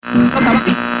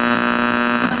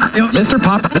Mr.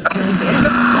 Pop.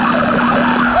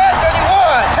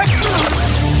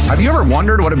 Have you ever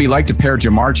wondered what it'd be like to pair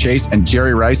Jamar Chase and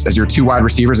Jerry Rice as your two wide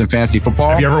receivers in fantasy football?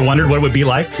 Have you ever wondered what it would be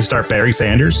like to start Barry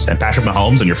Sanders and Patrick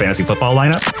Mahomes in your fantasy football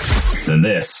lineup? Then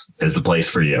this is the place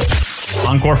for you.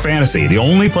 Encore Fantasy, the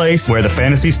only place where the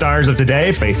fantasy stars of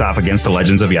today face off against the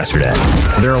legends of yesterday.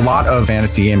 There are a lot of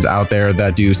fantasy games out there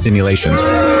that do simulations.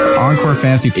 Encore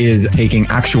Fantasy is taking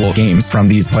actual games from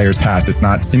these players past. It's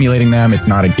not simulating them. It's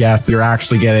not a guess. You're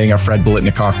actually getting a Fred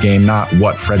Biletnikoff game, not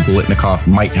what Fred Biletnikoff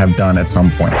might have done at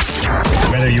some point.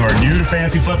 Whether you are new to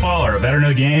fantasy football or a veteran of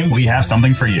the game, we have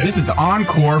something for you. This is the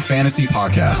Encore Fantasy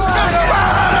Podcast.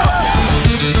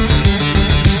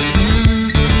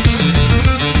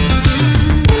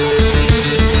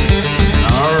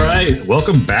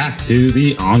 Welcome back to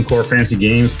the Encore Fantasy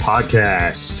Games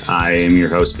Podcast. I am your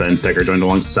host, Ben Stecker. Joined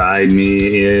alongside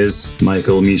me is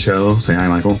Michael Michaud. Say hi,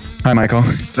 Michael. Hi, Michael.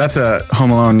 That's a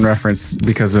Home Alone reference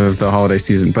because of the holiday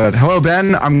season. But hello,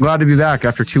 Ben. I'm glad to be back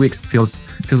after 2 weeks. Feels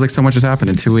like so much has happened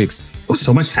in 2 weeks. Well,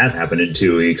 so much has happened in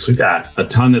 2 weeks. We've got a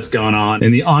ton that's gone on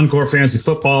in the Encore Fantasy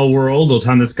Football world, a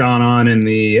ton that's gone on in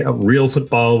the real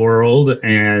football world,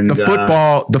 and the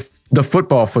football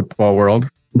world.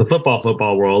 The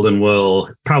football world, and we'll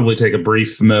probably take a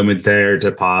brief moment there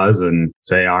to pause and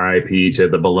say RIP to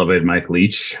the beloved Mike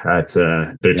Leach. That's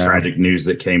a bit of tragic news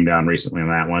that came down recently on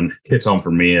that one. Hits home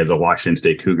for me as a Washington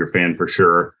State Cougar fan for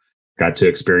sure. Got to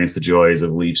experience the joys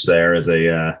of Leach there as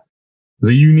a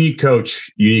unique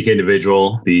coach, unique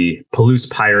individual, the Palouse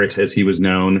Pirate, as he was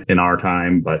known in our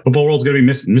time. But football world's going to be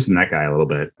missing that guy a little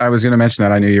bit. I was going to mention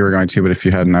that. I knew you were going to, but if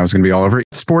you hadn't, I was going to be all over it.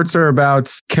 Sports are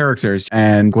about characters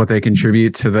and what they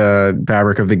contribute to the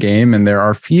fabric of the game. And there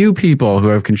are few people who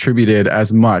have contributed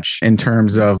as much in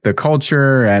terms of the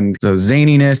culture and the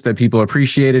zaniness that people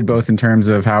appreciated, both in terms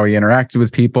of how he interacted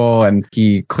with people. And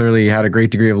he clearly had a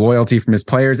great degree of loyalty from his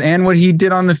players and what he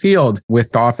did on the field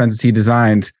with the offenses he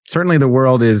designed. Certainly the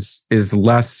world is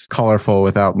less colorful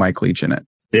without Mike Leach in it.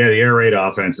 Yeah, the air raid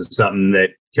offense is something that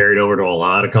carried over to a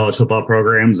lot of college football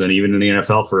programs and even in the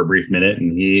NFL for a brief minute.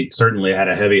 And he certainly had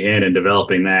a heavy hand in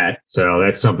developing that. So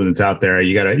that's something that's out there.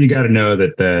 You gotta know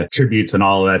that the tributes and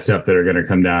all of that stuff that are going to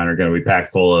come down are going to be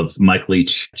packed full of Mike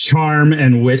Leach charm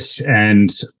and wit and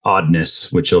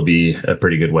oddness, which will be a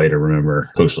pretty good way to remember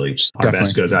Coach Leach. Our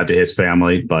best goes out to his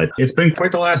family, but it's been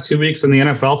quite the last 2 weeks on the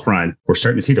NFL front. We're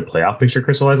starting to see the playoff picture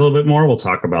crystallize a little bit more. We'll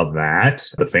talk about that.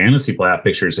 The fantasy playoff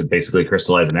pictures have basically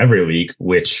crystallized in every week,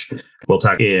 which we'll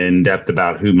talk in depth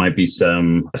about who might be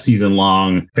some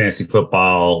season-long fantasy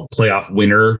football playoff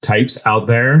winner types out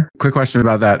there. Quick question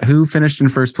about that. Who finished in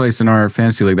first place in our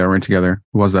fantasy league that we're in together?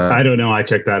 Who was that? I don't know. I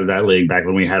checked out of that league back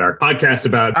when we had our podcast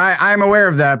about... I'm aware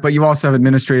of that, but you also have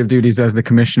administrative duties as the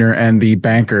commissioner and the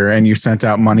banker, and you sent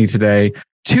out money today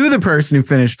to the person who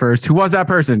finished first. Who was that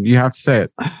person? You have to say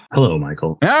it. Hello,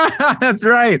 Michael. That's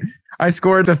right. I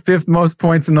scored the 5th most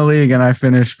points in the league, and I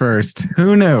finished first.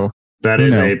 Who knew? That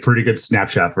is a pretty good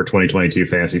snapshot for 2022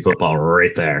 fantasy football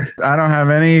right there. I don't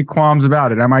have any qualms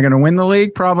about it. Am I going to win the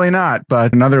league? Probably not.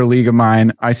 But another league of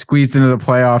mine, I squeezed into the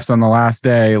playoffs on the last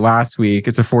day last week.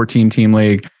 It's a 14-team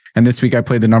league. And this week I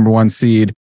played the number 1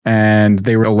 seed and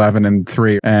they were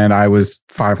 11-3 and I was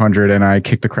 500 and I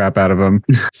kicked the crap out of them.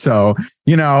 So,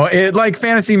 it like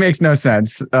fantasy makes no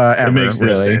sense. Ever, it makes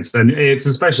no sense. And it's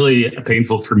especially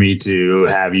painful for me to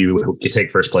have you take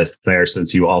first place there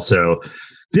since you also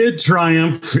did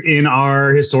triumph in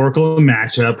our historical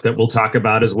matchup that we'll talk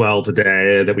about as well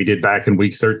today that we did back in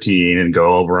week 13 and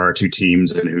go over our two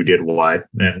teams and who did what.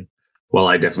 And well,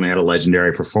 I definitely had a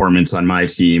legendary performance on my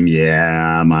team.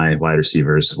 Yeah, my wide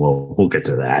receivers. We'll get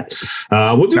to that.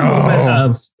 We'll do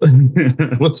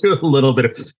let's do a little bit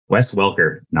of Wes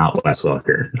Welker, not Wes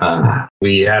Welker.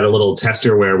 We had a little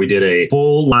tester where we did a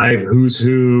full live who's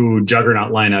who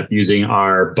juggernaut lineup using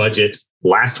our budget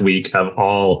last week of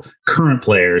all current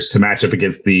players to match up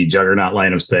against the juggernaut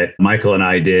lineups that Michael and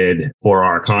I did for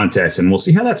our contest. And we'll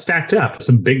see how that stacked up.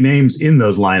 Some big names in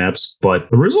those lineups, but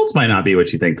the results might not be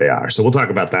what you think they are. So we'll talk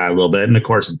about that a little bit. And of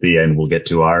course, at the end, we'll get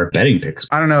to our betting picks.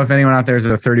 I don't know if anyone out there is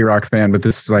a 30 Rock fan, but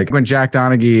this is like when Jack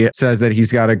Donaghy says that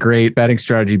he's got a great betting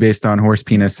strategy based on horse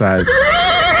penis size.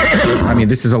 I mean,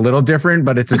 this is a little different,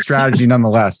 but it's a strategy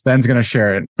nonetheless. Ben's going to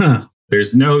share it.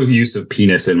 There's no use of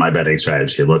penis in my betting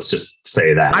strategy. Let's just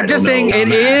say that. I'm just saying it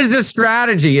is a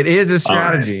strategy. It is a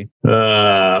strategy.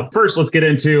 Right. First, let's get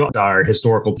into our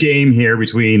historical game here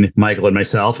between Michael and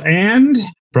myself. And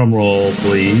drum roll,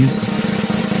 please.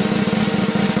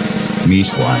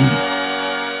 Mish won.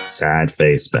 Sad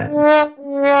face bet.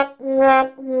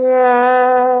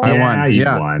 I won. You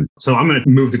won. So I'm going to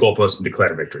move the goalpost and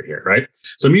declare victory here, right?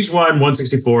 So Mish won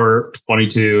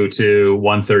 164.22 to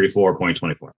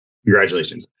 134.24.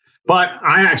 Congratulations. But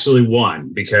I actually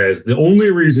won because the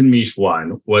only reason Mish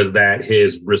won was that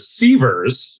his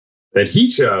receivers that he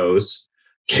chose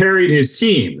carried his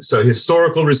team. So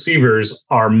historical receivers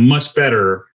are much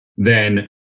better than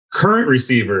current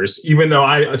receivers, even though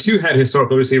I too had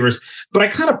historical receivers, but I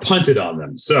kind of punted on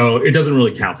them. So it doesn't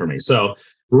really count for me. So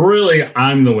really,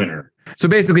 I'm the winner. So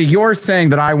basically, you're saying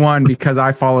that I won because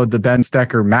I followed the Ben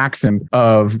Stecker maxim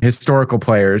of historical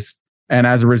players. And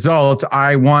as a result,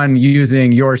 I won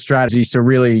using your strategy. So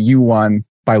really, you won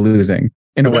by losing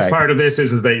in a way. The best part of this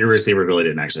is that your receiver really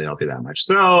didn't actually help you that much.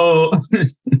 So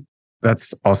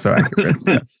that's also accurate.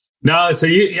 Yes. No, so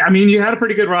you had a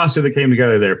pretty good roster that came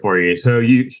together there for you. So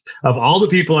of all the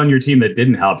people on your team that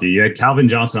didn't help you, you had Calvin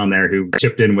Johnson on there who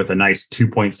chipped in with a nice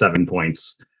 2.7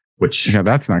 points, which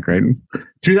that's not great.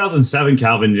 2007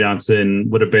 Calvin Johnson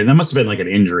that must have been like an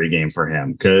injury game for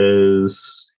him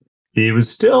because he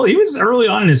was early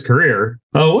on in his career.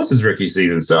 Oh, it was his rookie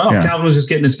season. So Calvin was just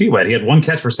getting his feet wet. He had one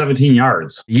catch for 17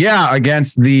 yards. Yeah,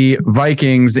 against the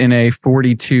Vikings in a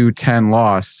 42-10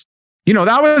 loss.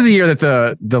 That was a year that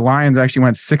the Lions actually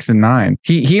went 6-9.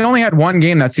 He only had one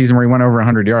game that season where he went over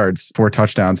 100 yards, 4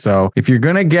 touchdowns. So if you're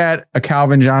going to get a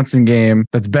Calvin Johnson game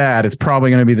that's bad, it's probably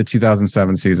going to be the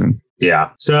 2007 season.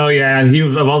 Yeah. So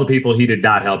of all the people, he did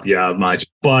not help you out much,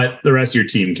 but the rest of your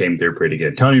team came through pretty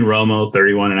good. Tony Romo,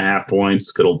 31.5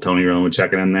 points. Good old Tony Romo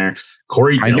checking in there.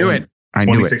 Corey Dillon, I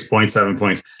knew it. 26.7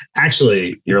 points.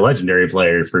 Actually, your legendary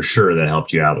player for sure that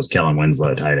helped you out was Kellen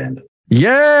Winslow, tight end.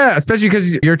 Yeah, especially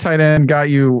because your tight end got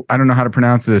you, I don't know how to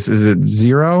pronounce this. Is it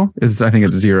zero? I think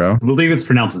it's zero. I believe it's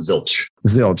pronounced Zilch.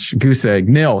 Zilch, goose egg,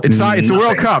 nil. It's a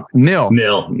World Cup, nil.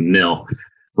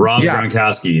 Rob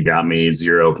Gronkowski got me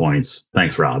 0 points.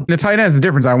 Thanks, Rob. The tight end is the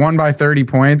difference. I won by 30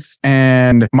 points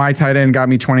and my tight end got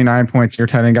me 29 points. Your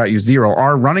tight end got you 0.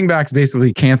 Our running backs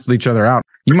basically canceled each other out.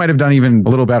 You might have done even a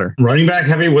little better. Running back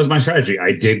heavy was my strategy.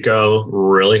 I did go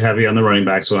really heavy on the running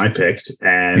backs when I picked,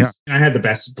 and I had the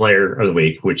best player of the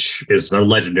week, which is a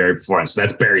legendary performance.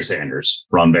 That's Barry Sanders.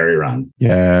 Run, Barry, run.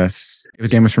 Yes.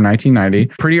 His game was from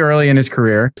 1990. Pretty early in his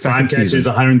career. 5 catches,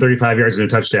 135 yards and a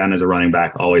touchdown as a running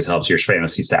back always helps your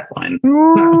fantasy stat line.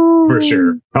 For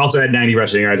sure. I also had 90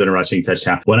 rushing yards and a rushing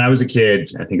touchdown. When I was a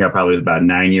kid, I think I probably was about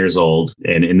 9 years old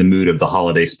and in the mood of the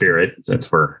holiday spirit,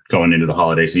 since we're going into the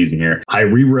holiday season here, I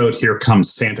rewrote Here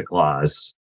Comes Santa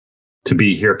Claus to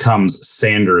be Here Comes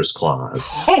Sanders Claus.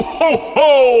 Ho, ho,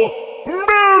 ho!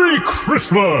 Merry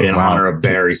Christmas! In honor of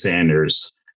Barry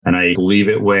Sanders. And I believe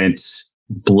it went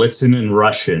blitzing and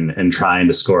rushing and trying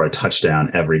to score a touchdown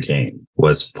every game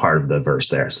was part of the verse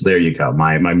there. So there you go.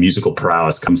 My musical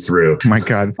prowess comes through. My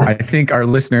God. I think our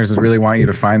listeners really want you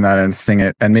to find that and sing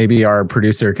it. And maybe our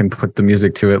producer can put the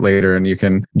music to it later and you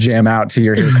can jam out to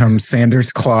your Here Comes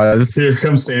Sanders Claus. Here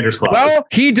Comes Sanders Claus. Well,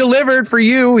 he delivered for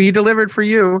you.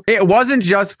 It wasn't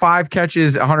just 5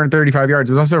 catches, 135 yards.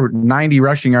 It was also 90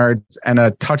 rushing yards and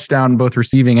a touchdown, both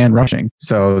receiving and rushing.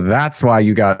 So that's why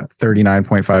you got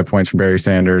 39.5 points from Barry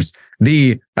Sanders.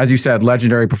 As you said,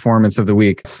 legendary performance of the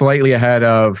week, slightly ahead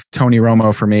of Tony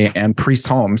Romo for me and Priest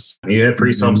Holmes. You had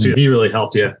Priest Holmes too. He really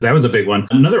helped you. That was a big one.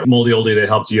 Another moldy oldie that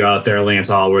helped you out there,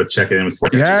 Lance Allworth, checking in with 4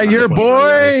 catches. Yeah, your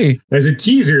boy. As a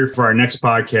teaser for our next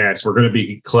podcast, we're going to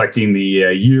be collecting the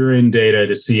year-end data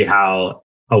to see how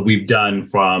we've done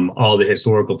from all the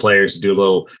historical players, to do a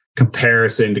little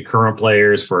comparison to current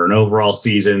players for an overall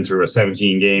season through a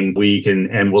 17-game week.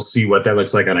 And we'll see what that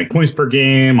looks like on points per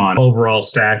game, on overall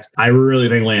stats. I really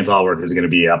think Lance Allworth is going to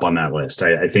be up on that list.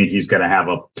 I think he's going to have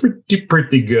a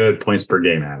pretty good points per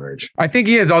game average. I think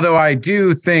he is, although I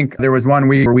do think there was one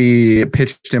week where we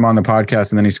pitched him on the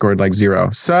podcast and then he scored 0.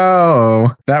 So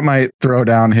that might throw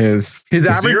down his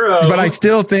average. 0. But I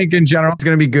still think in general it's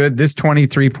going to be good. This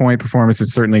 23-point performance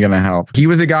is certainly going to help. He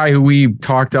was a guy who we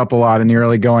talked up a lot in the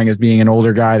early going as being an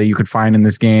older guy that you could find in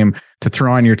this game to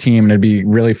throw on your team, and it'd be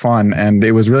really fun. And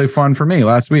it was really fun for me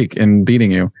last week in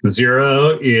beating you.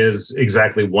 0 is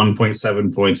exactly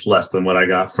 1.7 points less than what I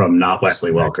got from not Wesley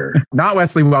Welker. Not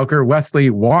Wesley Welker, Wesley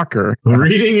Walker.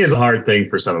 Reading is a hard thing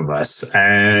for some of us.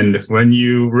 And when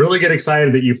you really get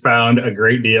excited that you found a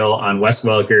great deal on Wes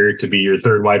Welker to be your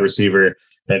third wide receiver,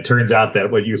 it turns out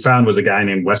that what you found was a guy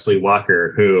named Wesley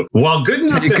Walker, who, while good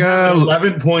enough to have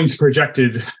 11 points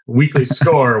projected weekly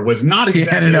score, was not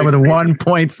exactly. He ended up with a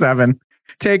 1.7.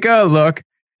 Take a look.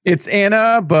 It's in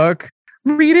a book.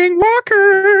 Reading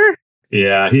Walker.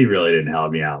 Yeah, he really didn't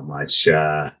help me out much.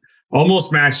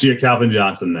 Almost matched you, Calvin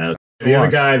Johnson, though. The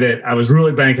other guy that I was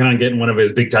really banking on getting one of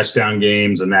his big touchdown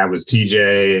games, and that was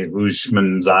TJ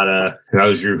Houshmandzadeh. That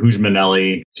was your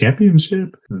Houshmanelli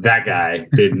championship. That guy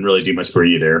didn't really do much for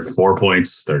you either. 4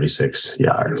 points, 36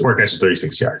 yards. 4 catches,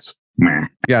 36 yards. Meh.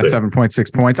 Yeah,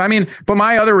 7.6 points. I mean, but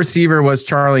my other receiver was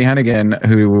Charlie Hennigan,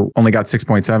 who only got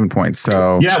 6.7 points.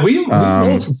 So yeah, we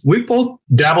both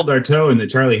dabbled our toe in the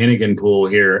Charlie Hennigan pool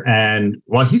here, and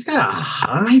well, he's got a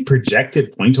high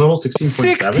projected point total,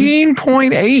 16.7.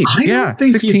 16.8. I don't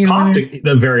think he's popped it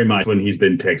very much when he's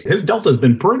been picked. His delta's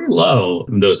been pretty low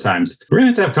those times. We're gonna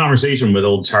have to have a conversation with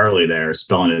old Charlie there,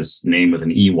 spelling his name with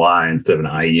an EY instead of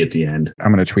an IE at the end.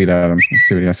 I'm gonna tweet at him,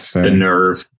 see what he has to say. The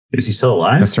nerve. Is he still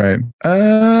alive? That's right.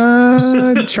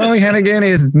 Charlie Hennigan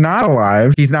is not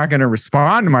alive. He's not going to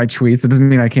respond to my tweets. It doesn't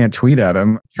mean I can't tweet at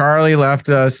him. Charlie left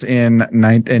us in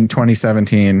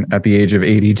 2017 at the age of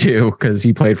 82 because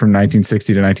he played from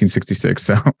 1960 to 1966.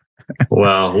 So.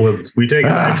 Well, we take it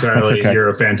back, Charlie. Okay. You're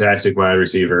a fantastic wide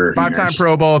receiver. 5-time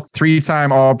Pro Bowl,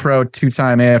 3-time All-Pro,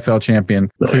 2-time AFL champion.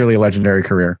 Clearly a legendary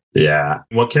career. Yeah.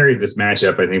 What carried this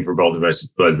matchup, I think, for both of us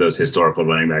was those historical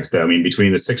running backs, though. I mean,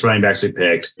 between the 6 running backs we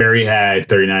picked, Barry had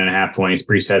 39.5 points.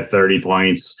 Priest had 30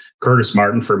 points. Curtis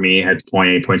Martin, for me, had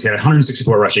 28 points. He had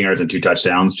 164 rushing yards and 2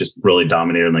 touchdowns, just really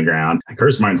dominated on the ground. And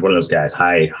Curtis Martin's one of those guys,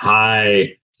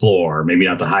 high floor, maybe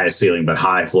not the highest ceiling, but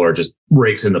high floor, just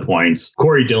rakes in the points.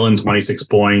 Corey Dillon, 26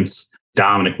 points.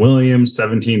 Dominic Williams,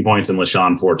 17 points, and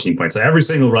LaShawn, 14 points. So every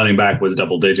single running back was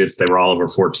double digits. They were all over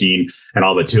 14, and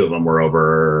all but 2 of them were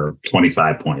over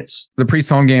 25 points. The Priest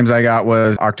home games I got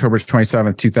was October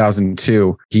 27th,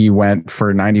 2002. He went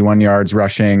for 91 yards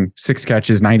rushing, 6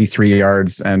 catches, 93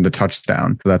 yards, and a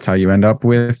touchdown. So that's how you end up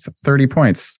with 30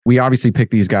 points. We obviously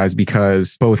picked these guys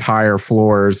because both higher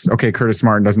floors. Okay, Curtis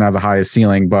Martin doesn't have the highest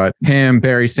ceiling, but him,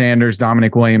 Barry Sanders,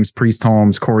 Dominic Williams, Priest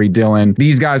Holmes, Corey Dillon,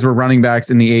 these guys were running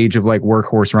backs in the age of like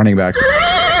workhorse running backs,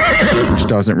 which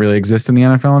doesn't really exist in the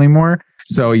NFL anymore.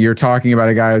 So you're talking about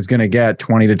a guy who's going to get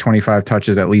 20 to 25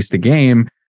 touches at least a game,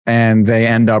 and they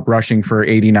end up rushing for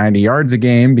 80, 90 yards a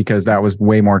game because that was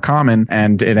way more common.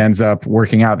 And it ends up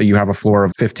working out that you have a floor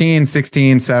of 15,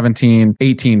 16, 17,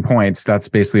 18 points. That's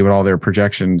basically what all their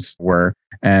projections were.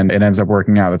 And it ends up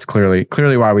working out. That's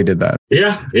clearly why we did that.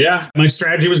 Yeah. My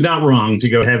strategy was not wrong to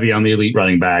go heavy on the elite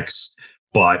running backs,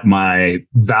 but my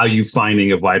value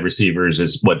finding of wide receivers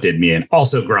is what did me in.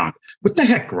 Also, Gronk. What the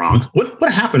heck, Gronk? What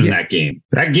happened in that game?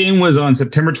 That game was on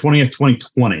September 20th,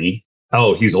 2020.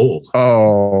 Oh, he's old.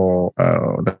 Oh,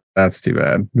 that's too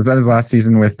bad. Was that his last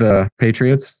season with the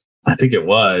Patriots? I think it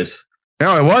was.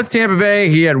 No, it was Tampa Bay.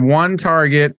 He had 1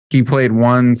 target. He played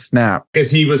 1 snap. Because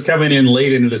he was coming in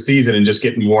late into the season and just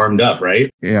getting warmed up,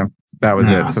 right? Yeah, that was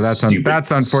it. So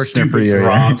that's unfortunate for you.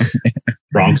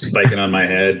 Gronk spiking on my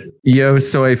head. Yo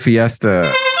soy fiesta.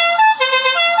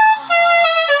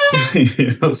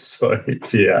 Yo soy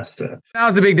fiesta. That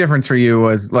was the big difference for you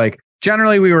was like,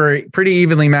 generally, we were pretty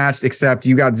evenly matched, except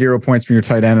you got 0 points from your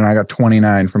tight end and I got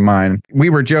 29 from mine. We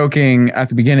were joking at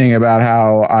the beginning about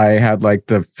how I had like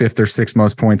the 5th or 6th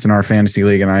most points in our fantasy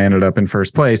league and I ended up in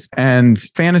first place. And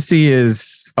fantasy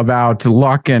is about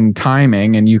luck and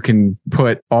timing, and you can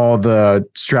put all the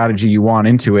strategy you want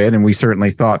into it. And we certainly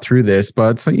thought through this,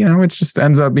 but so, it just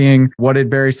ends up being, what did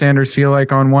Barry Sanders feel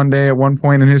like on one day at one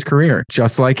point in his career?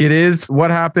 Just like it is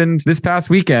what happened this past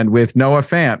weekend with Noah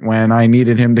Fant when I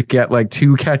needed him to get like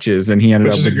 2 catches and he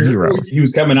ended up with 0. He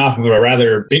was coming off of a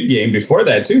rather big game before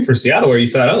that too for Seattle, where you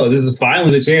thought, oh, this is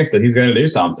finally the chance that he's going to do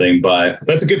something. But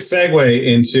that's a good segue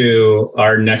into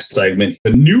our next segment,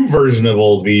 the new version of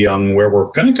Old v Young, where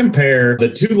we're going to compare the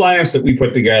 2 lineups that we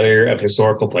put together of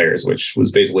historical players, which was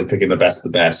basically picking the best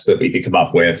of the best that we could come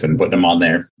up with and putting them on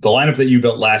there. The lineup that you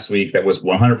built last week that was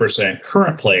 100%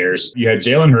 current players, you had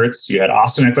Jalen Hurts, you had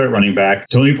Austin Eckler at running back,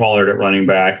 Tony Pollard at running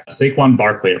back, Saquon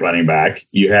Barkley at running back,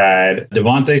 you had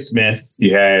Devontae Smith,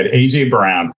 you had AJ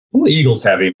Brown, Eagles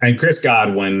heavy, and Chris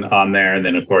Godwin on there. And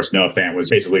then, of course, Noah Fant was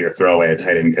basically your throwaway at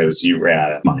tight end because you ran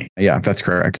out of money. Yeah, that's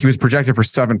correct. He was projected for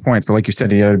 7 points, but like you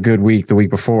said, he had a good week the week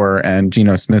before, and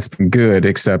Geno Smith's been good,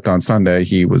 except on Sunday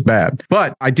he was bad.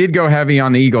 But I did go heavy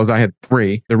on the Eagles. I had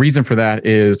 3. The reason for that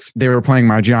is they were playing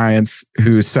my Giants,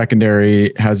 whose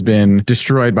secondary has been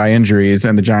destroyed by injuries,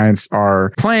 and the Giants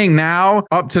are playing now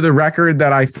up to the record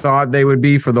that I thought they would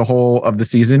be for the whole of the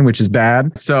season, which is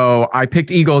bad. So I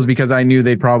picked Eagles because I knew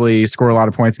they'd probably score a lot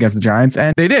of points against the Giants,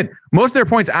 and they did. Most of their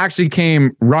points actually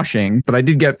came rushing, but I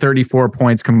did get 34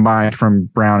 points combined from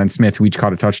Brown and Smith, who each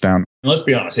caught a touchdown. Let's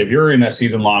be honest. If you're in a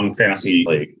season-long fantasy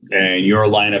league and your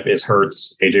lineup is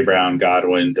Hurts, A.J. Brown,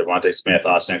 Godwin, Devontae Smith,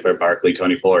 Austin Eckler, Barkley,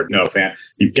 Tony Pollard,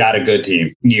 you've got a good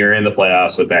team. You're in the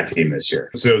playoffs with that team this year.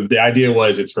 So the idea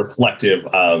was it's reflective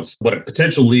of what a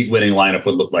potential league-winning lineup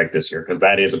would look like this year, because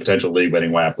that is a potential league-winning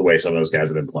lineup the way some of those guys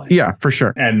have been playing. Yeah, for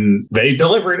sure. And they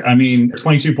delivered. I mean,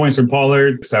 22 points from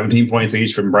Pollard, 17 points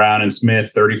each from Brown and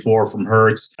Smith, 34 from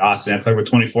Hurts, Austin Eckler with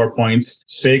 24 points.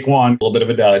 Saquon, a little bit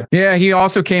of a dud. Yeah, he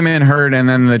also came in hurt, and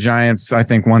then the Giants, I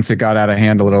think once it got out of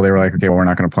hand a little, they were like, okay, well, we're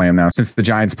not going to play him now. Since the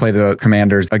Giants play the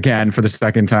Commanders again for the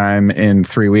second time in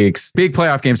 3 weeks. Big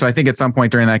playoff game. So I think at some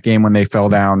point during that game when they fell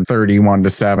down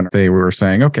 31-7, they were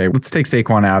saying, okay, let's take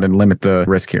Saquon out and limit the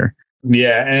risk here.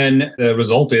 Yeah, and the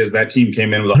result is that team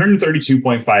came in with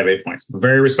 132.58 points.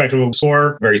 Very respectable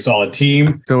score, very solid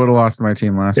team. Still would have lost my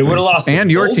team last week. It would have lost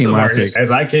and your team last week. As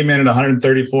I came in at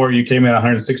 134, you came in at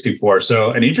 164.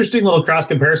 So an interesting little cross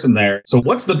comparison there. So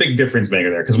what's the big difference maker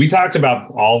there? Because we talked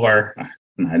about all of our,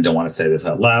 I don't want to say this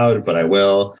out loud, but I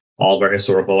will. All of our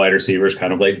historical wide receivers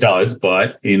kind of like duds,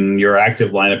 but in your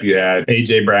active lineup, you had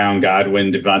A.J. Brown,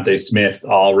 Godwin, Devontae Smith,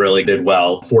 all really did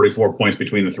well, 44 points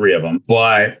between the three of them.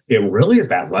 But it really is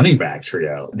that running back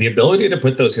trio. The ability to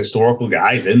put those historical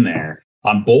guys in there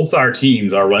on both our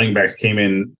teams, our running backs came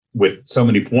in with so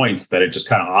many points that it just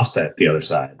kind of offset the other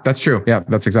side. That's true. Yeah,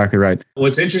 that's exactly right.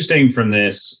 What's interesting from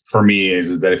this for me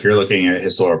is that if you're looking at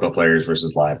historical players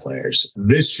versus live players,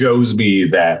 this shows me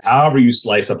that however you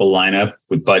slice up a lineup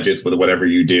with budgets, with whatever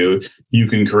you do, you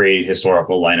can create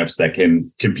historical lineups that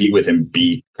can compete with and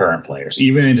beat current players.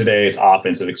 Even in today's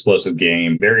offensive explosive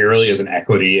game, there really is an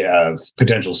equity of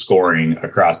potential scoring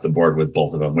across the board with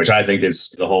both of them, which I think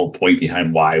is the whole point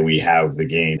behind why we have the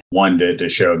game. One, to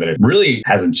show that it really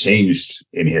hasn't changed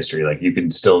in history. Like you can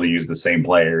still use the same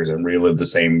players and relive the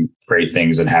same great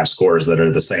things and have scores that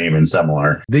are the same and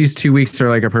similar. These 2 weeks are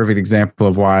like a perfect example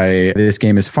of why this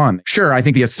game is fun. Sure, I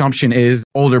think the assumption is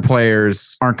older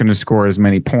players aren't going to score as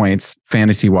many points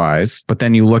fantasy wise, but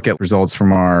then you look at results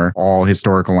from our all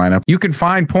historical lineup. You can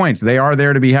find points. They are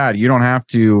there to be had. You don't have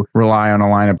to rely on a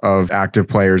lineup of active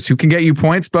players who can get you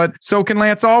points, but so can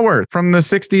Lance Allworth from the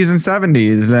 60s and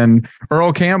 70s and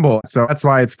Earl Campbell. So that's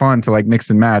why it's fun to like mix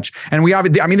and match. And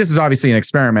this is obviously an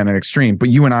experiment and extreme, but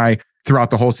you and I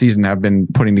throughout the whole season have been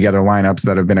putting together lineups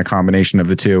that have been a combination of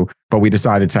the two, but we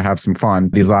decided to have some fun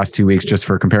these last 2 weeks just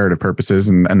for comparative purposes.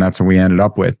 And that's what we ended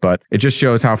up with. But it just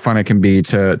shows how fun it can be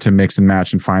to mix and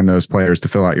match and find those players to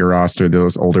fill out your roster,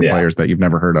 those older players that you've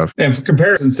never heard of. And for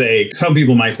comparison's sake, some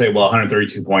people might say, well,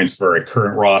 132 points for a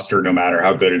current roster, no matter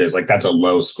how good it is, like that's a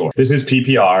low score. This is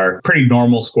PPR, pretty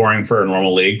normal scoring for a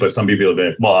normal league, but some people have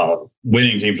been, well,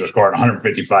 winning teams are scoring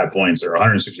 155 points or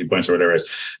 160 points or whatever it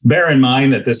is. Bear in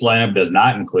mind that this lineup does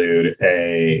not include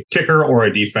a kicker or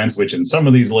a defense, which in some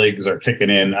of these leagues are kicking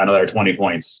in another 20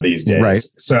 points these days. Right.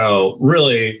 So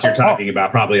really, you're talking about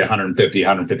probably 150,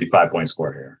 155 point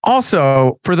score here.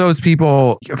 Also, for those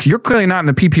people, you're clearly not in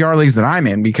the PPR leagues that I'm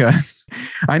in, because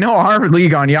I know our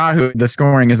league on Yahoo, the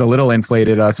scoring is a little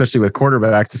inflated, especially with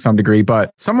quarterbacks to some degree.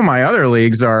 But some of my other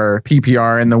leagues are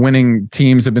PPR and the winning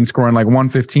teams have been scoring like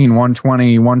 115,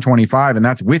 120, 125, and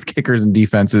that's with kickers and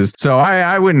defenses. So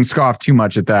I wouldn't scoff too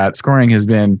much at that. Scoring has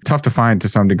been tough to find to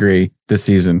some degree this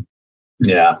season.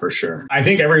 Yeah, for sure. I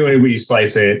think every way we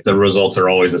slice it, the results are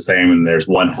always the same. And there's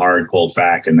one hard, cold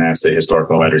fact, and that's the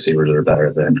historical wide receivers are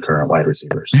better than current wide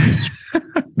receivers.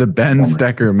 The Ben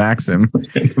Stecker maxim.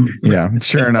 Yeah,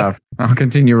 sure enough. I'll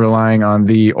continue relying on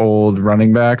the old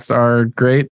running backs are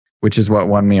great, which is what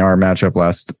won me our matchup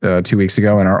last 2 weeks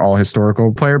ago in our all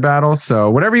historical player battle.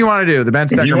 So whatever you want to do, the Ben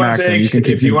Stecker maxim.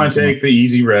 If you want to take the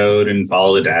easy road and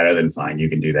follow the data, then fine, you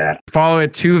can do that. Follow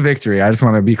it to victory. I just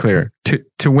want to be clear.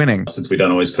 To winning. Since we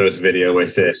don't always post video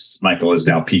with this, Michael is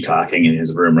now peacocking in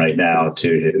his room right now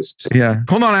to his... Yeah.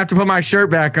 Hold on, I have to put my shirt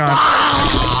back on.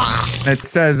 It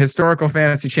says historical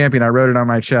fantasy champion. I wrote it on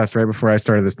my chest right before I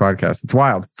started this podcast. It's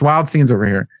wild. It's wild scenes over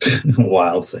here.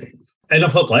 Wild scenes.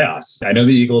 NFL playoffs. I know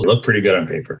the Eagles look pretty good on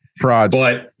paper. Frauds.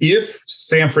 But if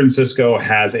San Francisco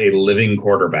has a living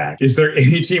quarterback, is there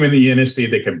any team in the NFC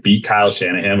that can beat Kyle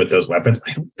Shanahan with those weapons?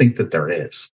 I don't think that there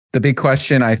is. The big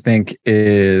question, I think,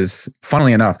 is,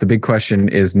 funnily enough, the big question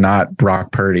is not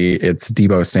Brock Purdy. It's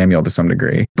Deebo Samuel to some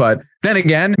degree. But then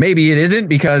again, maybe it isn't,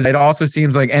 because it also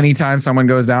seems like anytime someone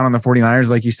goes down on the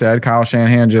 49ers, like you said, Kyle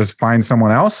Shanahan just finds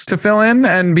someone else to fill in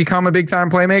and become a big-time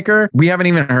playmaker. We haven't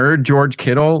even heard George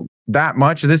Kittle that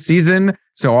much this season.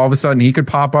 So all of a sudden he could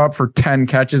pop up for 10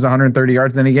 catches, 130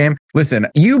 yards in any game. Listen,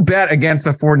 you bet against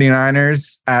the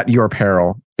 49ers at your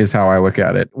peril. is how I look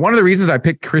at it. One of the reasons I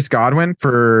picked Chris Godwin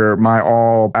for my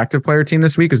all active player team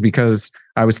this week is because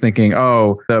I was thinking,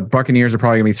 oh, the Buccaneers are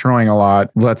probably going to be throwing a lot.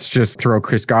 Let's just throw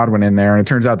Chris Godwin in there. And it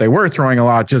turns out they were throwing a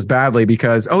lot just badly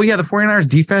because, oh yeah, the 49ers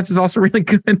defense is also really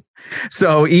good.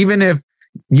 So even if,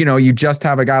 you just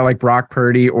have a guy like Brock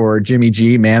Purdy or Jimmy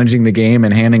G managing the game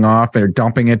and handing off or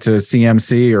dumping it to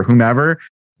CMC or whomever,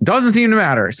 doesn't seem to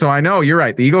matter. So I know you're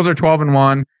right. The Eagles are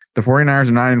 12-1. The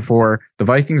 49ers are 9-4. The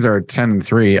Vikings are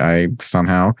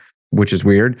 10-3, which is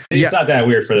weird. It's not that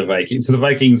weird for the Vikings. So the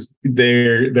Vikings,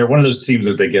 they're one of those teams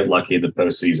that if they get lucky in the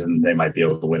postseason, they might be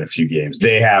able to win a few games.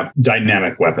 They have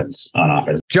dynamic weapons on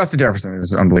offense. Justin Jefferson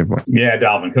is unbelievable. Yeah,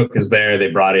 Dalvin Cook is there.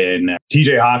 They brought in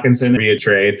TJ Hawkinson via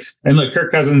trade. And look, Kirk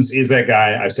Cousins is that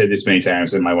guy. I've said this many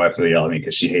times, and my wife will yell at me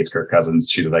because she hates Kirk Cousins.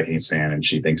 She's a Vikings fan, and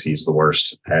she thinks he's the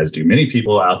worst, as do many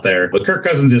people out there. But Kirk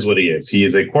Cousins is what he is. He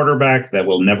is a quarterback that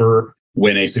will never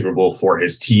win a Super Bowl for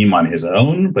his team on his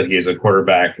own, but he is a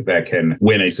quarterback that can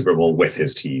win a Super Bowl with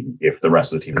his team if the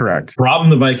rest of the team is correct. The problem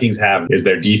the Vikings have is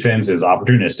their defense is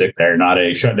opportunistic. They're not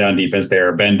a shutdown defense. They're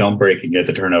a bend, don't break, and get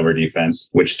the turnover defense,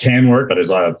 which can work, but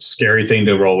is a scary thing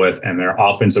to roll with. And their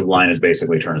offensive line is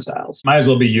basically turnstiles. Might as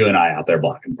well be you and I out there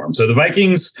blocking for them. So the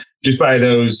Vikings, just by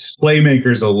those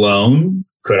playmakers alone,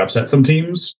 could upset some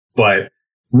teams, but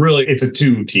really, it's a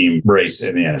two-team race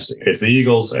in the NFC. It's the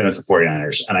Eagles and it's the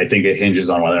 49ers. And I think it hinges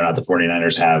on whether or not the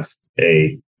 49ers have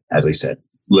as I said,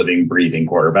 living, breathing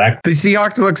quarterback. The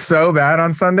Seahawks look so bad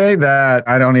on Sunday that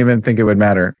I don't even think it would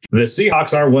matter. The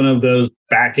Seahawks are one of those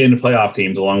back-end playoff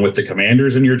teams along with the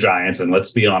Commanders and your Giants. And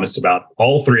let's be honest about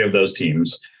all three of those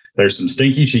teams. There's some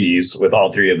stinky cheese with all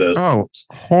three of those. Oh,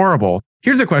 horrible.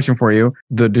 Here's a question for you.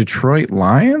 The Detroit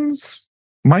Lions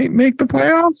might make the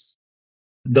playoffs?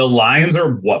 The Lions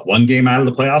are, one game out of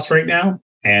the playoffs right now?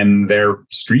 And they're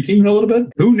streaking a little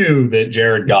bit. Who knew that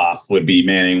Jared Goff would be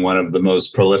manning one of the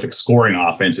most prolific scoring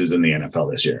offenses in the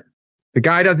NFL this year? The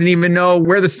guy doesn't even know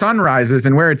where the sun rises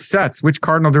and where it sets, which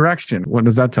cardinal direction. What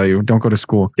does that tell you? Don't go to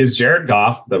school. Is Jared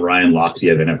Goff the Ryan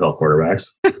Lochte of NFL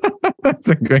quarterbacks? That's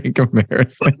a great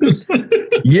comparison.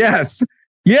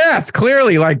 Yes,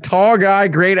 clearly, like tall guy,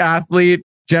 great athlete,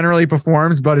 generally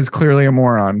performs, but is clearly a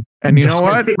moron. And you know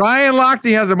what? Ryan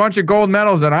Lochte has a bunch of gold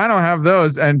medals and I don't have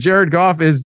those. And Jared Goff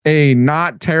is a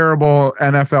not terrible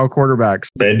NFL quarterback.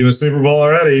 Been to a Super Bowl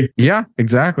already. Yeah,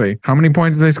 exactly. How many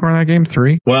points did they score in that game?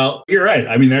 3? Well, you're right.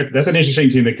 I mean, that's an interesting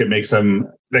team that could make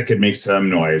some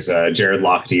noise. Jared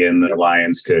Lochte and the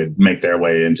Lions could make their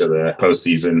way into the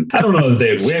postseason. I don't know if they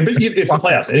would win, but it's the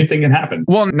playoffs. Anything can happen.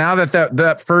 Well, now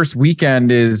that first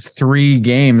weekend is 3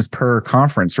 games per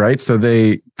conference, right? So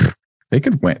they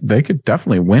could win. They could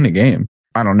definitely win a game.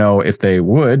 I don't know if they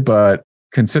would, but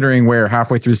considering where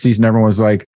halfway through the season, everyone was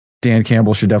like, Dan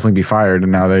Campbell should definitely be fired.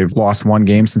 And now they've lost 1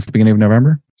 game since the beginning of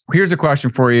November. Here's a question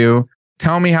for you.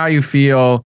 Tell me how you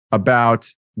feel about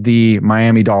the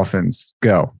Miami Dolphins.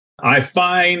 Go. I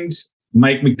find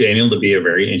Mike McDaniel to be a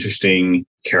very interesting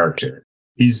character.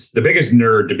 He's the biggest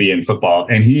nerd to be in football,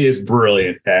 and he is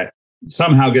brilliant at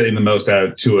somehow getting the most out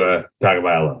of Tua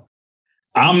Tagovailoa.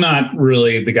 I'm not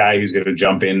really the guy who's going to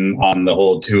jump in on the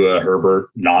whole Tua Herbert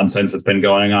nonsense that's been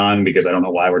going on, because I don't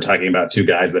know why we're talking about 2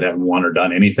 guys that haven't won or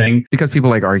done anything. Because people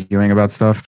like arguing about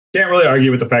stuff. Can't really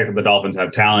argue with the fact that the Dolphins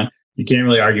have talent. You can't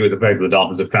really argue with the fact that the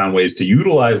Dolphins have found ways to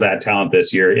utilize that talent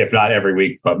this year, if not every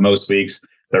week, but most weeks.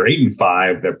 They're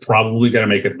 8-5. They're probably going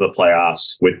to make it to the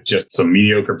playoffs with just some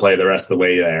mediocre play the rest of the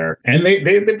way there. And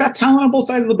they've got talent on both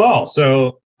sides of the ball.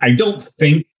 So I don't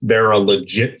think they're a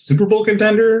legit Super Bowl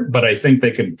contender, but I think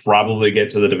they could probably get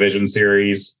to the division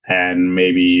series and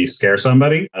maybe scare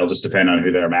somebody. It'll just depend on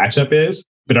who their matchup is.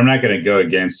 But I'm not going to go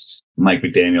against Mike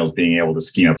McDaniels being able to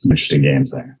scheme up some interesting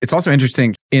games there. It's also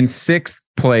interesting. In 6th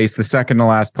place, the second to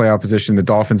last playoff position, the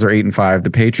Dolphins are 8-5. The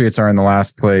Patriots are in the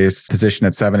last place position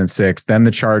at 7-6. Then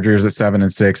the Chargers at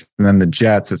 7-6, and then the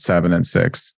Jets at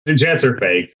 7-6. The Jets are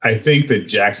fake. I think the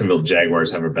Jacksonville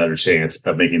Jaguars have a better chance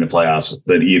of making the playoffs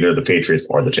than either the Patriots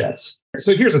or the Jets.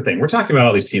 So here's the thing. We're talking about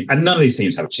all these teams, and none of these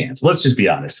teams have a chance. Let's just be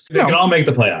honest. They can all make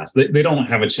the playoffs. They don't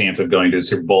have a chance of going to the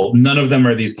Super Bowl. None of them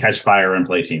are these catch fire and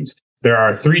play teams. There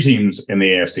are 3 teams in the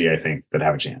AFC, I think, that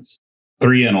have a chance.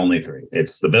 3 and only 3.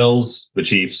 It's the Bills, the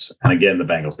Chiefs, and again, the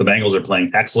Bengals. The Bengals are playing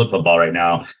excellent football right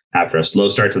now. After a slow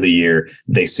start to the year,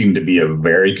 they seem to be a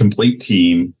very complete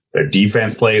team. Their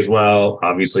defense plays well.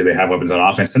 Obviously, they have weapons on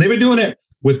offense, and they've been doing it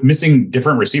with missing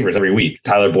different receivers every week.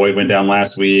 Tyler Boyd went down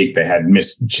last week. They had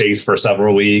missed Chase for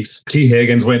several weeks. T.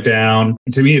 Higgins went down.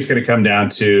 To me, it's going to come down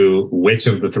to which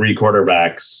of the 3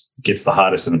 quarterbacks gets the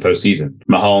hottest in the postseason.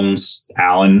 Mahomes,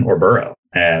 Allen, or Burrow.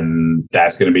 And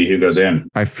that's going to be who goes in.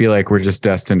 I feel like we're just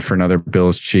destined for another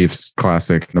Bills-Chiefs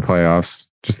classic in the playoffs.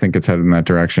 Just think it's headed in that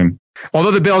direction.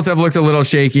 Although the Bills have looked a little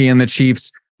shaky and the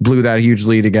Chiefs blew that huge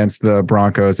lead against the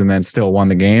Broncos and then still won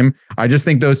the game. I just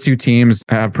think those two teams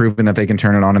have proven that they can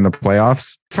turn it on in the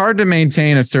playoffs. It's hard to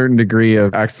maintain a certain degree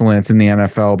of excellence in the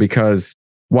NFL because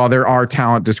while there are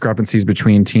talent discrepancies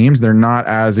between teams, they're not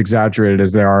as exaggerated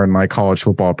as they are in like college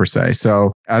football per se.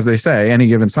 So as they say, any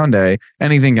given Sunday,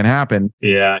 anything can happen.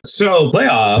 Yeah. So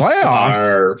playoffs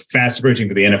are fast approaching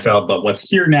for the NFL, but what's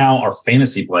here now are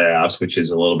fantasy playoffs, which is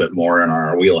a little bit more in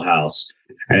our wheelhouse.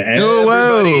 And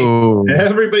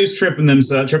everybody's tripping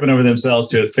over themselves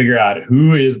to figure out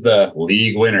who is the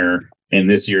league winner in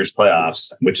this year's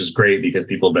playoffs, which is great because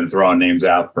people have been throwing names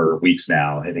out for weeks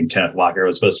now. I think Kenneth Walker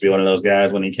was supposed to be one of those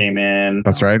guys when he came in.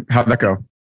 That's right. How'd that go?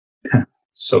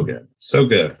 So good. So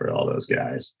good for all those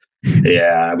guys.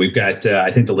 Yeah, we've got,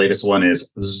 I think the latest one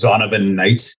is Zonovan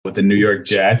Knight with the New York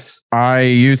Jets. I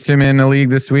used him in the league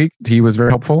this week. He was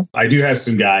very helpful. I do have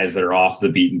some guys that are off the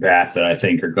beaten path that I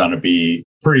think are going to be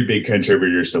pretty big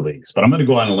contributors to leagues. But I'm going to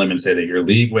go on a limb and say that your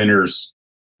league winners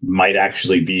might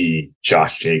actually be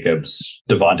Josh Jacobs,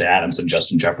 Devonta Adams, and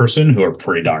Justin Jefferson, who are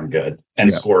pretty darn good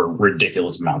and score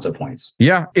ridiculous amounts of points.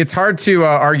 Yeah, it's hard to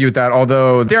argue with that,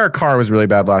 although Derek Carr was really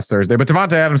bad last Thursday, but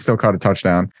Devonta Adams still caught a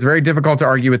touchdown. It's very difficult to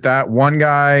argue with that. One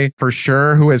guy for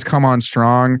sure who has come on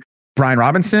strong, Brian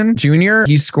Robinson Jr.,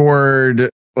 he scored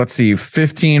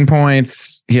 15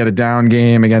 points. He had a down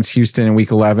game against Houston in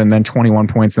week 11, then 21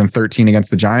 points, then 13 against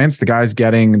the Giants. The guy's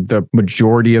getting the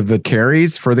majority of the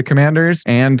carries for the Commanders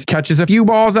and catches a few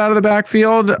balls out of the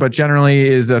backfield, but generally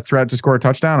is a threat to score a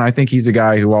touchdown. I think he's a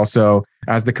guy who also,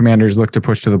 as the Commanders look to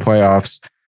push to the playoffs,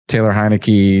 Taylor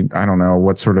Heineke, I don't know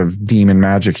what sort of demon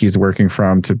magic he's working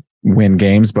from to win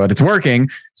games, but it's working.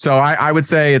 So I would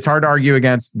say it's hard to argue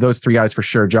against those three guys for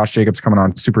sure. Josh Jacobs coming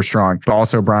on super strong, but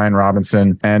also Brian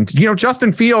Robinson. And,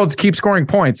 Justin Fields keeps scoring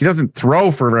points. He doesn't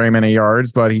throw for very many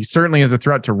yards, but he certainly is a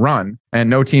threat to run. And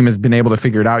no team has been able to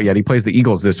figure it out yet. He plays the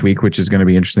Eagles this week, which is going to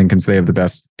be interesting because they have the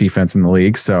best defense in the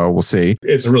league. So we'll see.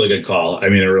 It's a really good call. I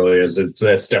mean, it really is.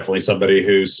 It's definitely somebody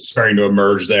who's starting to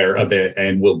emerge there a bit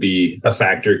and will be a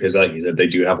factor because, like you said, they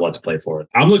do have a lot to play for.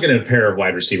 I'm looking at a pair of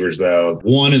wide receivers, though.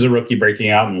 One is a rookie breaking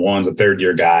out and one's a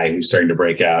third-year guy who's starting to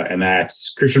break out. And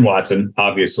that's Christian Watson,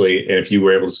 obviously. And if you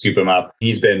were able to scoop him up,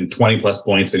 he's been 20-plus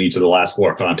points in each of the last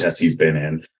 4 contests he's been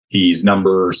in. He's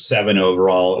number 7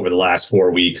 overall over the last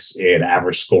 4 weeks in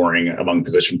average scoring among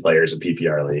position players in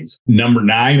PPR leagues. Number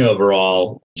 9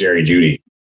 overall, Jerry Jeudy.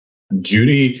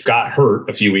 Jeudy got hurt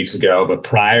a few weeks ago, but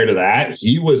prior to that,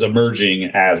 he was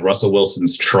emerging as Russell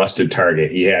Wilson's trusted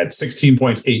target. He had 16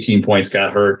 points, 18 points,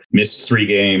 got hurt, missed 3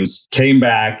 games, came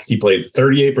back. He played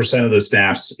 38% of the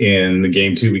snaps in the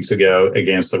game 2 weeks ago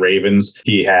against the Ravens.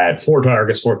 He had 4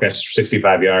 targets, 4 catches for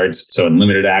 65 yards. So in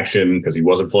limited action, because he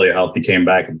wasn't fully healthy, he came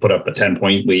back and put up a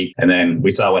 10-point week. And then we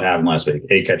saw what happened last week.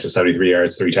 8 catches, 73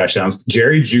 yards, 3 touchdowns.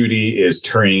 Jerry Jeudy is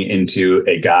turning into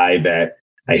a guy that,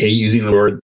 I hate using the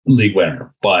word league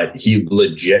winner, but he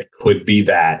legit could be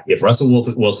that. If Russell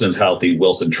Wilson is healthy,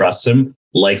 Wilson trusts him,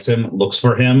 likes him, looks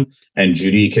for him, and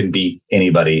Jeudy can beat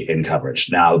anybody in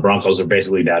coverage. Now, the Broncos are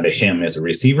basically down to him as a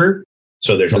receiver.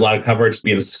 So there's a lot of coverage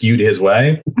being skewed his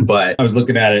way. But I was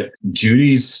looking at it.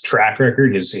 Jeudy's track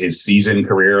record, his season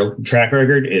career track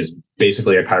record is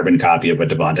basically a carbon copy of what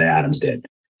Devonta Adams did.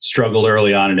 Struggled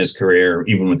early on in his career,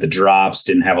 even with the drops,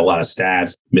 didn't have a lot of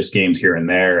stats, missed games here and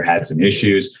there, had some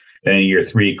issues. Then in year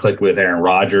 3, clicked with Aaron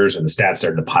Rodgers and the stats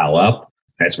started to pile up.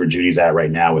 That's where Judy's at right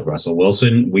now with Russell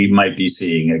Wilson. We might be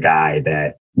seeing a guy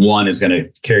that, 1, is going to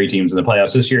carry teams in the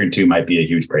playoffs this year, and 2, might be a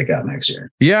huge breakout next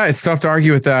year. Yeah, it's tough to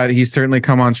argue with that. He's certainly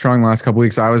come on strong the last couple of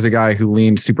weeks. I was a guy who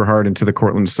leaned super hard into the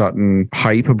Cortland Sutton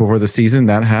hype before the season.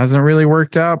 That hasn't really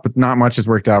worked out, but not much has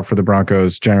worked out for the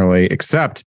Broncos generally,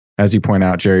 except, as you point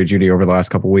out, Jerry Jeudy over the last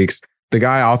couple of weeks. The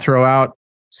guy I'll throw out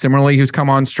similarly who's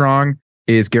come on strong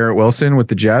is Garrett Wilson with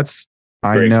the Jets.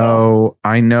 I know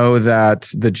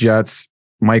that the Jets,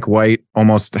 Mike White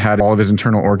almost had all of his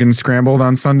internal organs scrambled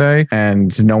on Sunday,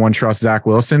 and no one trusts Zach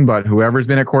Wilson, but whoever's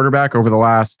been at quarterback over the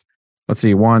last,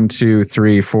 1, 2,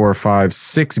 3, 4, 5,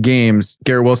 6 games,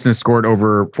 Garrett Wilson has scored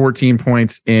over 14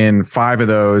 points in 5 of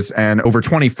those and over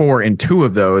 24 in 2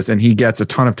 of those. And he gets a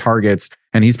ton of targets,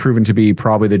 and he's proven to be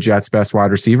probably the Jets' best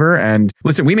wide receiver. And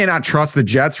listen, we may not trust the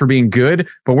Jets for being good,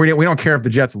 but we don't care if the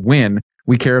Jets win.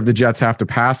 We care if the Jets have to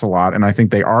pass a lot. And I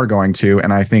think they are going to.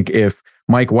 And I think if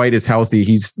Mike White is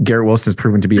healthy, Garrett Wilson has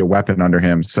proven to be a weapon under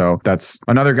him. So that's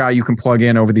another guy you can plug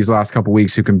in over these last couple of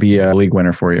weeks who can be a league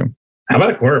winner for you. How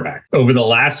about a quarterback? Over the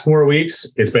last 4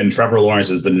 weeks, it's been Trevor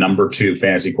Lawrence as the number 2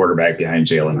 fantasy quarterback behind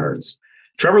Jalen Hurts.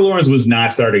 Trevor Lawrence was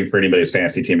not starting for anybody's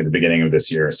fantasy team at the beginning of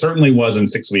this year. Certainly wasn't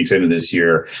 6 weeks into this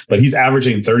year, but he's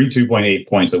averaging 32.8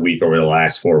 points a week over the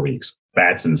last 4 weeks.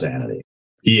 That's insanity.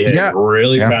 He has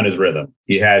really found his rhythm.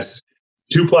 He has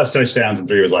 2+ touchdowns in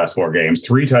 3 of his last 4 games,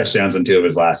 3 touchdowns in 2 of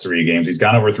his last 3 games. He's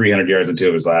gone over 300 yards in 2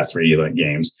 of his last 3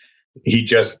 games.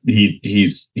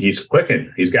 He's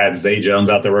clicking. He's got Zay Jones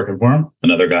out there working for him.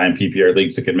 Another guy in PPR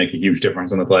leagues that could make a huge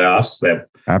difference in the playoffs. That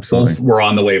absolutely both were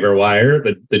on the waiver wire.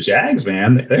 The Jags,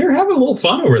 man, they're having a little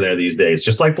fun over there these days,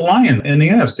 just like the Lions in the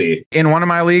NFC. In one of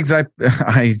my leagues, I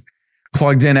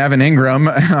plugged in Evan Ingram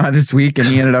this week, and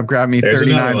he ended up grabbing me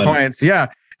 39 points. Yeah.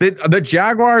 The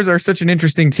Jaguars are such an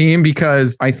interesting team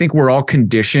because I think we're all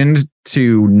conditioned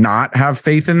to not have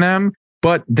faith in them,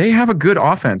 but they have a good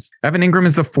offense. Evan Ingram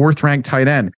is the 4th ranked tight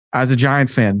end. As a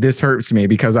Giants fan, this hurts me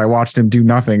because I watched him do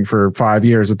nothing for 5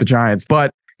 years with the Giants.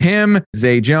 But him,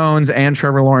 Zay Jones, and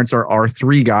Trevor Lawrence are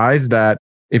 3 guys that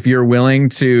if you're willing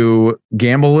to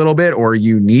gamble a little bit or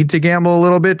you need to gamble a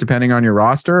little bit, depending on your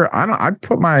roster, I'd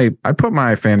put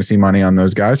my fantasy money on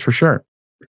those guys for sure.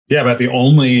 Yeah, but the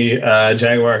only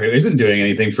Jaguar who isn't doing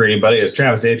anything for anybody is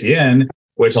Travis Etienne,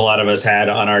 which a lot of us had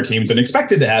on our teams and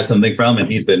expected to have something from,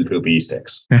 and he's been poopy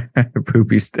sticks.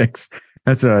 Poopy sticks.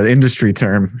 That's an industry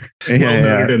term.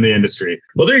 Noted in the industry.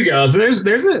 Well, there you go. So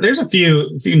there's a few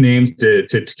names to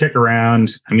kick around.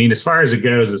 I mean, as far as it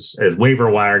goes, as waiver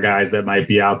wire guys that might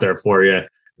be out there for you,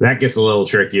 that gets a little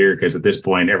trickier because at this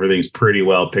point everything's pretty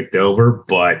well picked over.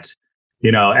 But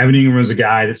you know, Evan Ingram was a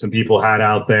guy that some people had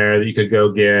out there that you could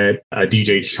go get.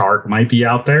 DJ Chark might be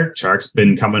out there. Chark's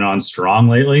been coming on strong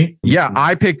lately. Yeah,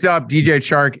 I picked up DJ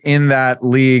Chark in that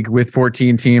league with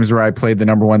 14 teams where I played the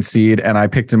number 1 seed, and I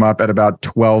picked him up at about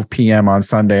 12 p.m. on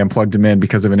Sunday and plugged him in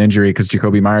because of an injury because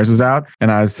Jacoby Myers was out. And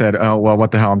I said, oh, well,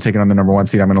 what the hell? I'm taking on the number 1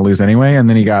 seed. I'm going to lose anyway.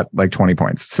 And then he got like 20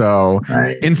 points. So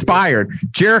inspired.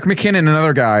 Jerick McKinnon,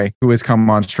 another guy who has come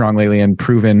on strong lately and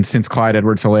proven since Clyde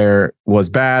Edwards-Helaire was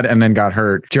bad and then got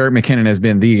hurt. Jerick McKinnon has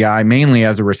been the guy mainly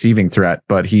as a receiving threat,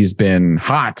 but he's been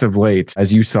hot of late,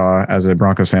 as you saw as a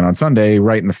Broncos fan on Sunday,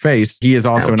 right in the face. He is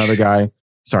also another guy.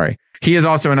 Sorry. He is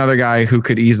also another guy who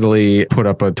could easily put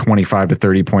up a 25 to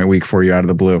 30 point week for you out of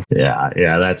the blue. Yeah,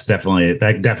 that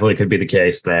definitely could be the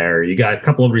case there. You got a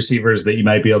couple of receivers that you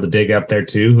might be able to dig up there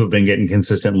too, who've been getting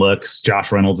consistent looks.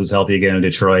 Josh Reynolds is healthy again in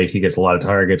Detroit. He gets a lot of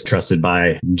targets, trusted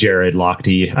by Jared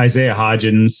Lochte. Isaiah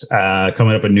Hodgins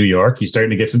coming up in New York. He's starting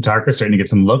to get some targets, starting to get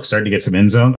some looks, starting to get some end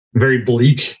zone. Very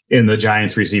bleak in the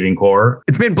Giants receiving core.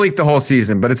 It's been bleak the whole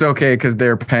season, but it's okay because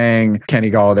they're paying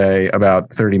Kenny Galladay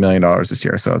about $30 million this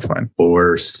year, so it's fine.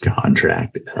 Worst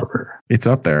contract ever. It's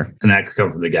up there. And that's come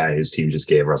from the guy whose team just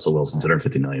gave Russell Wilson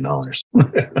 $250 million.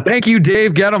 Thank you,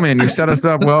 Dave Gettleman. You set us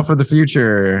up well for the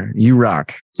future. You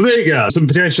rock. So there you go. Some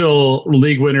potential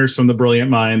league winners from the brilliant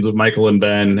minds of Michael and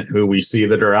Ben, who we see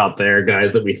that are out there,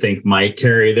 guys that we think might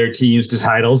carry their teams to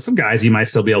titles. Some guys you might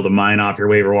still be able to mine off your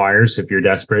waiver wires if you're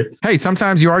desperate. Hey,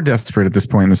 sometimes you are desperate at this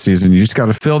point in the season. You just got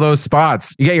to fill those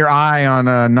spots. You get your eye on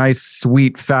a nice,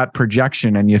 sweet, fat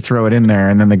projection and you throw it in there,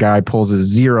 and then the guy pulls a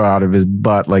 0 out of his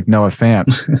butt like Noah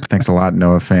Fant. Thanks a lot,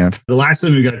 Noah Fant. The last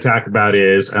thing we got to talk about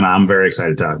is, and I'm very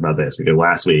excited to talk about this because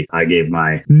last week I gave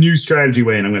my new strategy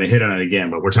away and I'm going to hit on it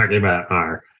again, but we're talking about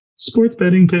our sports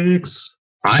betting picks.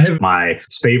 I have my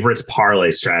favorites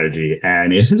parlay strategy,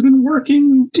 and it has been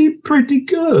working pretty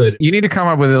good. You need to come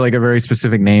up with like a very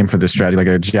specific name for this strategy, like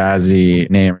a jazzy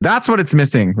name. That's what it's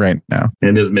missing right now.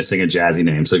 It is missing a jazzy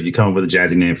name. So if you come up with a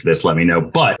jazzy name for this, let me know.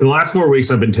 But the last 4 weeks,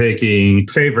 I've been taking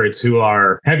favorites who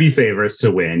are heavy favorites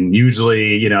to win,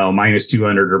 usually, you know, minus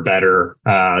 200 or better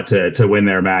to win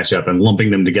their matchup, and lumping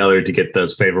them together to get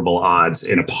those favorable odds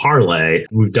in a parlay.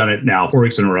 We've done it now 4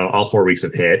 weeks in a row. All 4 weeks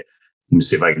have hit. Let me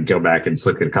see if I can go back and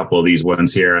look at a couple of these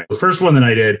ones here. The first one that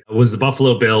I did was the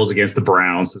Buffalo Bills against the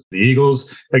Browns, the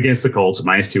Eagles against the Colts,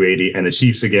 minus 280, and the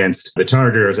Chiefs against the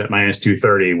Chargers at minus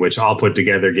 230, which all put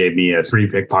together gave me a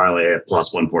 3-pick parlay at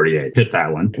plus 148. Hit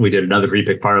that one. We did another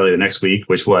 3-pick parlay the next week,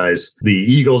 which was the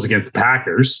Eagles against the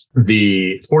Packers,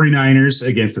 the 49ers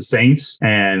against the Saints,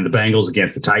 and the Bengals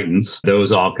against the Titans.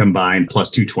 Those all combined plus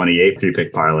 228,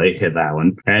 3-pick parlay. Hit that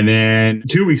one. And then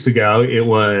 2 weeks ago, it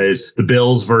was the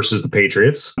Bills versus the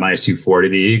Patriots, minus 240.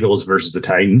 The Eagles versus the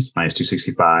Titans, minus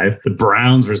 265. The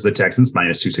Browns versus the Texans,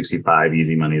 minus 265.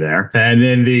 Easy money there. And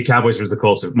then the Cowboys versus the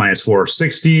Colts at minus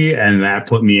 460. And that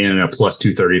put me in a plus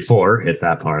 234. Hit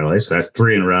that parlay. So that's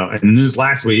 3 in a row. And this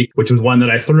last week, which was one that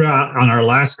I threw out on our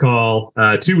last call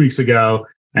 2 weeks ago,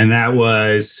 And that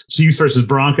was Chiefs versus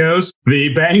Broncos,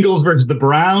 the Bengals versus the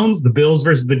Browns, the Bills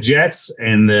versus the Jets,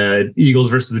 and the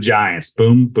Eagles versus the Giants.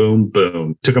 Boom, boom,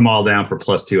 boom. Took them all down for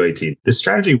plus 218. This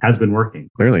strategy has been working.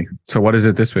 Clearly. So what is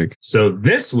it this week? So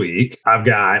this week, I've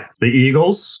got the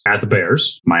Eagles at the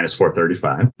Bears, minus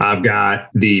 435. I've got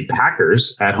the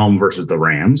Packers at home versus the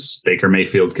Rams. Baker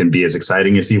Mayfield can be as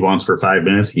exciting as he wants for 5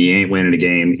 minutes. He ain't winning a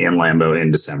game in Lambeau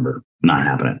in December. Not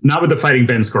happening. Not with the Fighting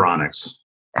Ben Skoronix.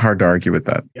 Hard to argue with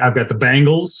that. I've got the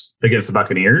Bengals against the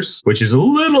Buccaneers, which is a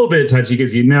little bit touchy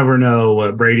because you never know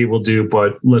what Brady will do.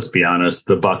 But let's be honest,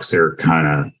 the Bucs are kind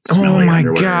of smelling. Oh my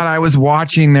God, I was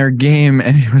watching their game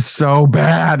and it was so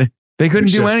bad. They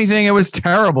couldn't do anything. It was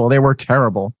terrible. They were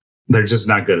terrible. They're just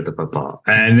not good at the football.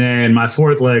 And then my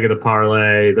fourth leg of the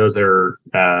parlay, those are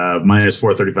minus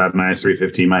 435, minus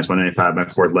 315, minus 195. My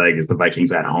fourth leg is the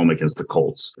Vikings at home against the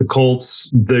Colts. The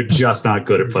Colts, they're just not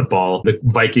good at football. The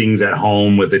Vikings at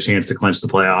home with a chance to clinch the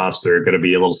playoffs, they're going to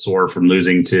be a little sore from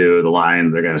losing to the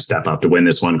Lions. They're going to step up to win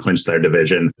this one, clinch their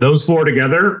division. Those four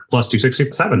together, plus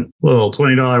 267. A little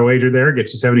 $20 wager there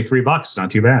gets you $73.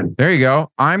 Not too bad. There you go.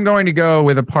 I'm going to go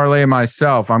with a parlay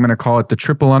myself. I'm going to call it the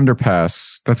triple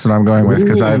underpass. That's what I'm going with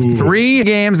because I have 3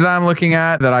 games that I'm looking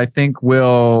at that I think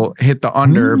will hit the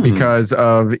under because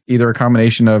of either a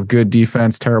combination of good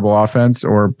defense, terrible offense,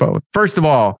 or both. First of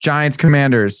all, Giants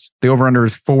Commanders. The over-under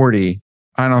is 40.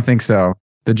 I don't think so.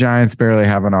 The Giants barely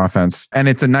have an offense. And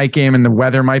it's a night game and the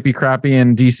weather might be crappy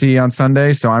in DC on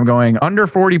Sunday. So I'm going under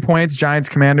 40 points, Giants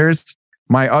Commanders.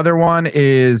 My other one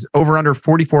is over-under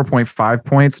 44.5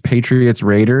 points, Patriots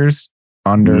Raiders.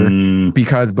 Under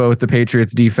because both the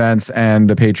Patriots defense and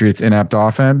the Patriots inept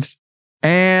offense.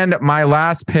 And my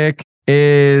last pick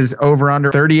is over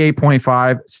under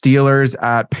 38.5 Steelers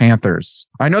at Panthers.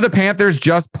 I know the Panthers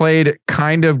just played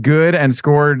kind of good and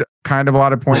scored kind of a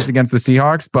lot of points against the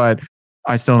Seahawks, but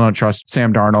I still don't trust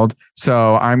Sam Darnold.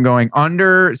 So I'm going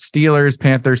under Steelers,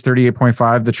 Panthers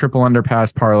 38.5, the triple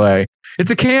underpass parlay. It's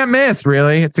a can't miss,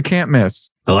 really. It's a can't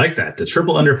miss. I like that. The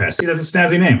triple underpass. See, that's a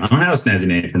snazzy name. I don't have a snazzy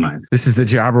name for mine. This is the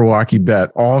Jabberwocky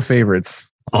bet. All favorites.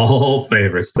 All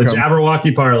favorites. The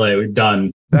Jabberwocky parlay. We've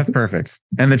done. That's perfect.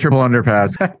 And the triple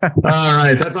underpass. All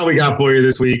right. That's all we got for you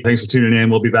this week. Thanks for tuning in.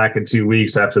 We'll be back in 2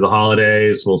 weeks after the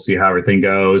holidays. We'll see how everything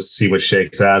goes, see what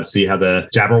shakes out, see how the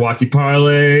Jabberwocky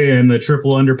parlay and the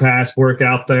triple underpass work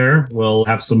out there. We'll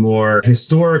have some more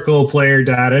historical player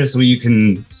data so you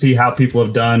can see how people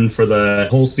have done for the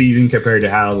whole season compared to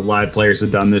how the live players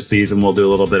have done this season. We'll do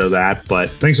a little bit of that. But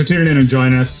thanks for tuning in and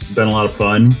joining us. It's been a lot of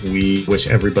fun. We wish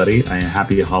everybody a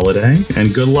happy holiday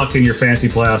and good luck in your fantasy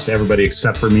playoffs to everybody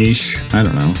except for Mish. I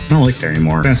don't know. I don't really care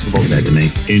anymore. Fantasy football's dead to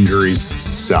me. Injuries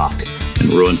suck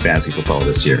and ruin fantasy football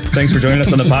this year. Thanks for joining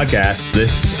us on the podcast.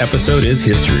 This episode is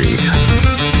history.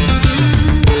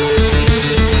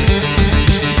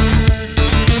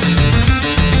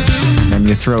 And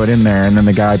you throw it in there, and then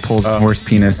the guy pulls a horse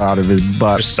penis out of his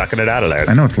butt. Just sucking it out of there.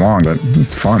 I know it's long, but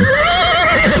it's fun.